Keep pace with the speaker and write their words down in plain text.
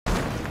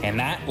And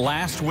that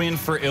last win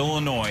for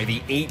Illinois,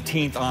 the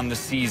 18th on the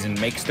season,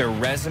 makes their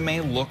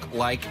resume look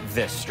like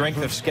this.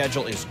 Strength of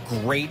schedule is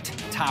great,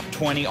 top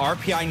 20.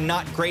 RPI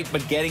not great,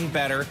 but getting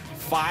better.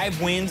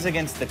 5 wins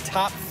against the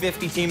top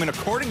 50 team. And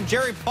according to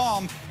Jerry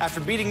Palm,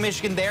 after beating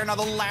Michigan, they are now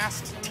the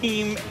last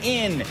team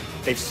in.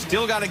 They've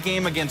still got a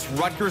game against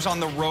Rutgers on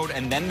the road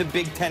and then the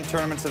Big Ten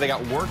tournament, so they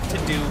got work to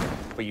do.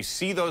 But you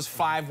see those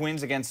 5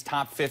 wins against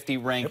top 50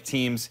 ranked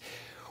teams.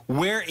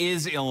 Where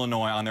is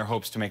Illinois on their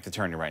hopes to make the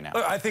tourney right now?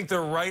 I think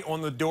they're right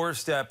on the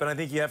doorstep, and I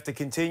think you have to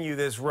continue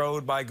this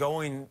road by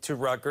going to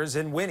Rutgers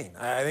and winning.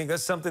 I think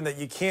that's something that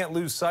you can't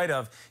lose sight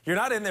of. You're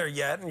not in there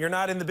yet, and you're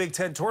not in the Big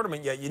Ten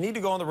tournament yet. You need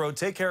to go on the road,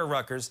 take care of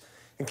Rutgers,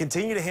 and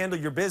continue to handle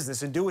your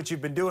business and do what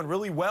you've been doing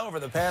really well over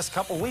the past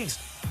couple weeks.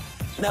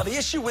 Now, the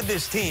issue with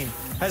this team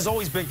has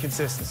always been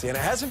consistency, and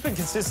it hasn't been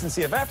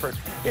consistency of effort.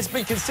 It's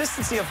been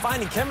consistency of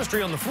finding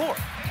chemistry on the floor.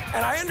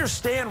 And I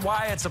understand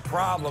why it's a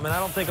problem, and I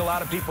don't think a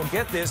lot of people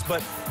get this,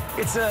 but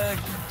it's a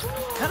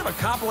kind of a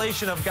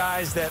compilation of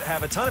guys that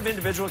have a ton of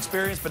individual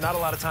experience but not a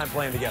lot of time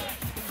playing together.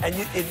 And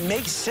it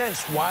makes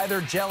sense why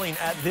they're gelling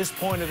at this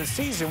point of the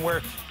season,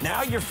 where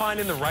now you're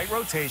finding the right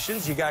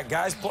rotations. You got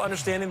guys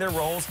understanding their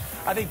roles.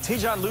 I think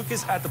Jon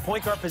Lucas at the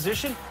point guard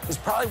position is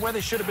probably where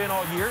they should have been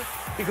all year,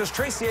 because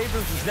Tracy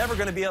Abrams is never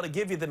going to be able to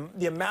give you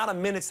the amount of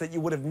minutes that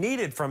you would have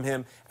needed from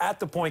him at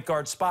the point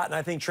guard spot. And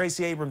I think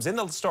Tracy Abrams in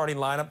the starting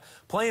lineup,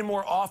 playing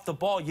more off the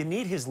ball, you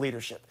need his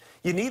leadership.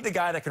 You need the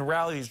guy that can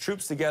rally these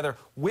troops together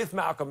with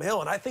Malcolm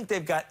Hill. And I think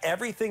they've got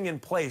everything in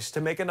place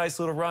to make a nice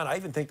little run. I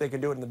even think they can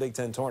do it in the Big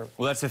Ten tournament.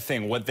 Well, that's the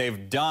thing. What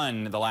they've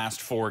done the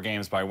last 4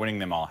 games by winning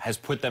them all has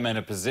put them in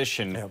a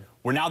position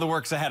where now the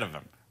work's ahead of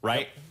them.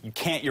 Right?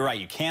 You're right.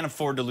 You can't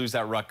afford to lose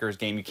that Rutgers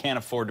game. You can't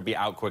afford to be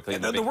out quickly.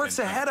 The work's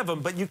ahead of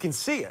them, but you can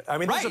see it. I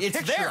mean, there's a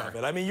picture of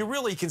it. I mean, you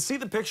really can see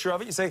the picture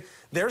of it. You say,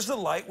 there's the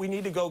light. We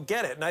need to go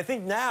get it. And I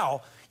think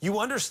now you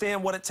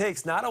understand what it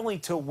takes, not only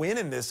to win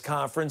in this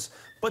conference,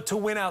 but to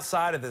win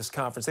outside of this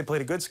conference. They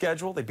played a good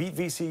schedule. They beat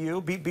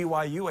VCU, beat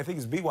BYU. I think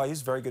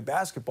BYU's a very good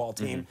basketball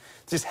team.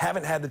 Just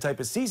haven't had the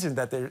type of season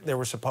that they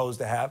were supposed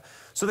to have.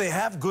 So they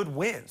have good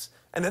wins.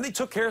 And then they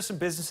took care of some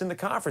business in the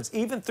conference,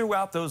 even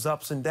throughout those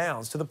ups and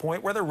downs, to the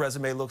point where their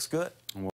resume looks good.